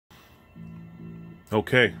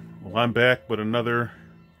Okay, well, I'm back with another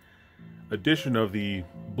edition of the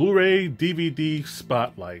Blu-ray DVD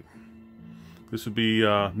Spotlight. This would be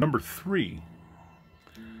number 3.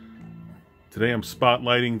 Today I'm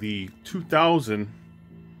spotlighting the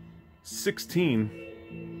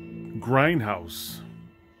 2016 Grindhouse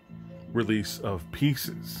release of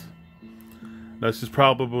Pieces. This is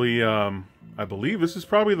probably, I believe this is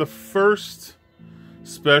probably the first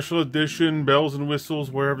special edition, bells and whistles,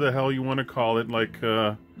 wherever the hell you want to call it, like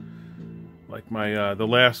my the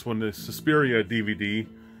last one, the Suspiria DVD,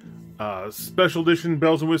 special edition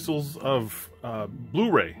bells and whistles of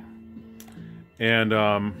Blu-ray. And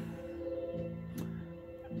I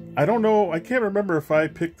don't know, I can't remember if I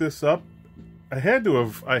picked this up. I had to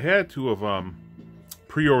have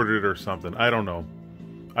pre-ordered it or something. I don't know.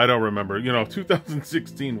 I don't remember. You know,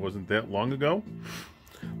 2016 wasn't that long ago.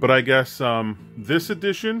 But I guess this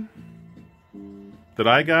edition that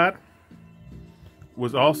I got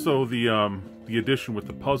was also the edition with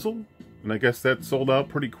the puzzle, and I guess that sold out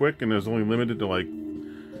pretty quick, and it was only limited to like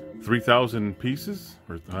 3,000 pieces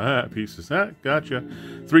or pieces. Gotcha,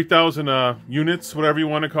 3,000 units, whatever you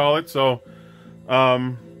want to call it. So,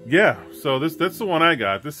 yeah. So that's the one I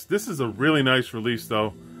got. This is a really nice release,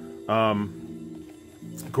 though. Of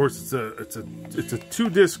course, it's a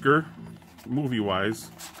 2-discer. Movie-wise,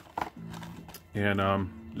 and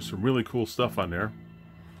there's some really cool stuff on there.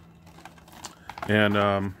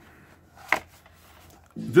 And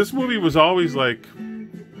this movie was always like,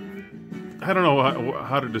 I don't know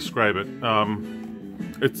how to describe it.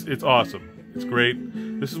 It's awesome. It's great.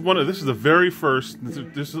 This is the very first.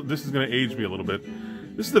 This is going to age me a little bit.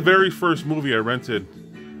 This is the very first movie I rented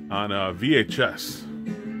on VHS.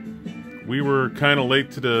 We were kind of late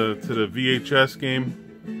to the VHS game.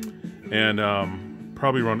 And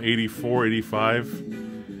probably around 84, 85.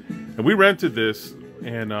 And we rented this,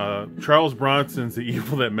 and Charles Bronson's The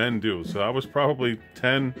Evil That Men Do. So I was probably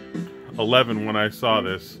 10, 11 when I saw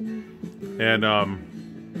this. And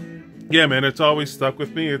yeah, man, it's always stuck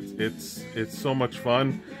with me. It's so much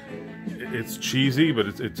fun. It's cheesy, but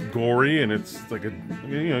it's gory, and it's like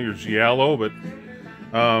your giallo, but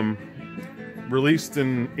released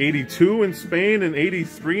in 82 in Spain and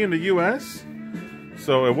 83 in the US.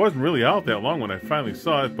 So it wasn't really out that long when I finally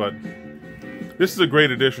saw it, but this is a great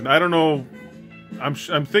edition. I don't know, I'm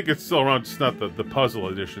thinking it's still around, just not the puzzle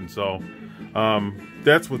edition. So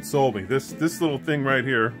that's what sold me. This little thing right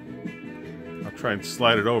here. I'll try and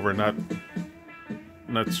slide it over and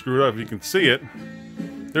not screw it up. If you can see it,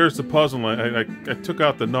 there's the puzzle. I took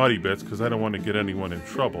out the naughty bits because I don't want to get anyone in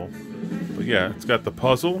trouble. But yeah, it's got the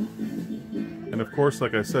puzzle, and of course,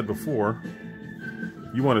 like I said before,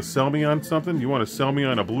 you want to sell me on something? You want to sell me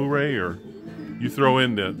on a Blu-ray, or you throw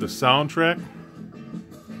in the soundtrack?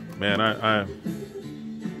 Man,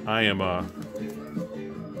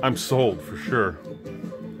 I'm sold for sure.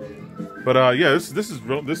 But yeah, this is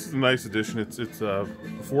a nice edition. It's a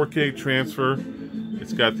 4K transfer.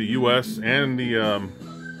 It's got the US and the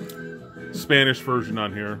Spanish version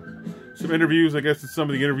on here. Some interviews. I guess it's some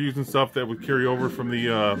of the interviews and stuff that would carry over from the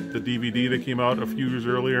DVD that came out a few years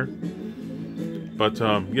earlier. But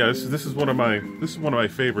yeah, this is one of my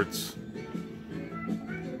favorites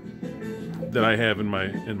that I have in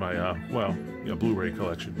my well, Blu-ray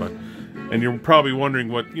collection. And you're probably wondering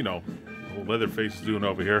what old Leatherface is doing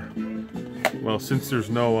over here. Well, since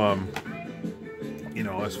there's no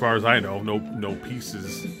as far as I know, no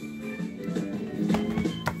pieces,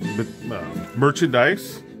 but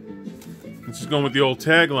merchandise. It's just going with the old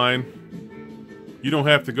tagline: "You don't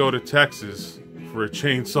have to go to Texas for a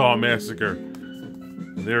chainsaw massacre."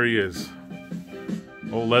 And there he is,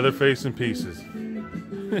 old Leatherface in pieces.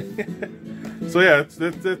 So yeah,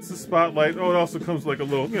 that's the spotlight. Oh, it also comes like a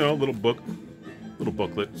little, little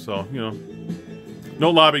booklet. So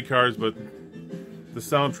no lobby cards, but the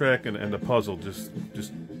soundtrack and the puzzle just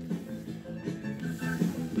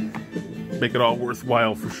make it all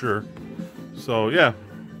worthwhile for sure. So yeah,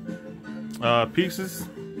 Pieces,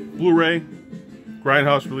 Blu-ray,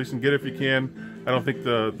 Grindhouse release, and get it if you can. I don't think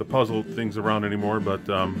the puzzle thing's around anymore, but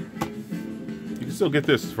you can still get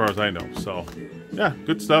this as far as I know. So, yeah,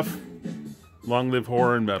 good stuff. Long live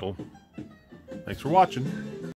horror and metal. Thanks for watching.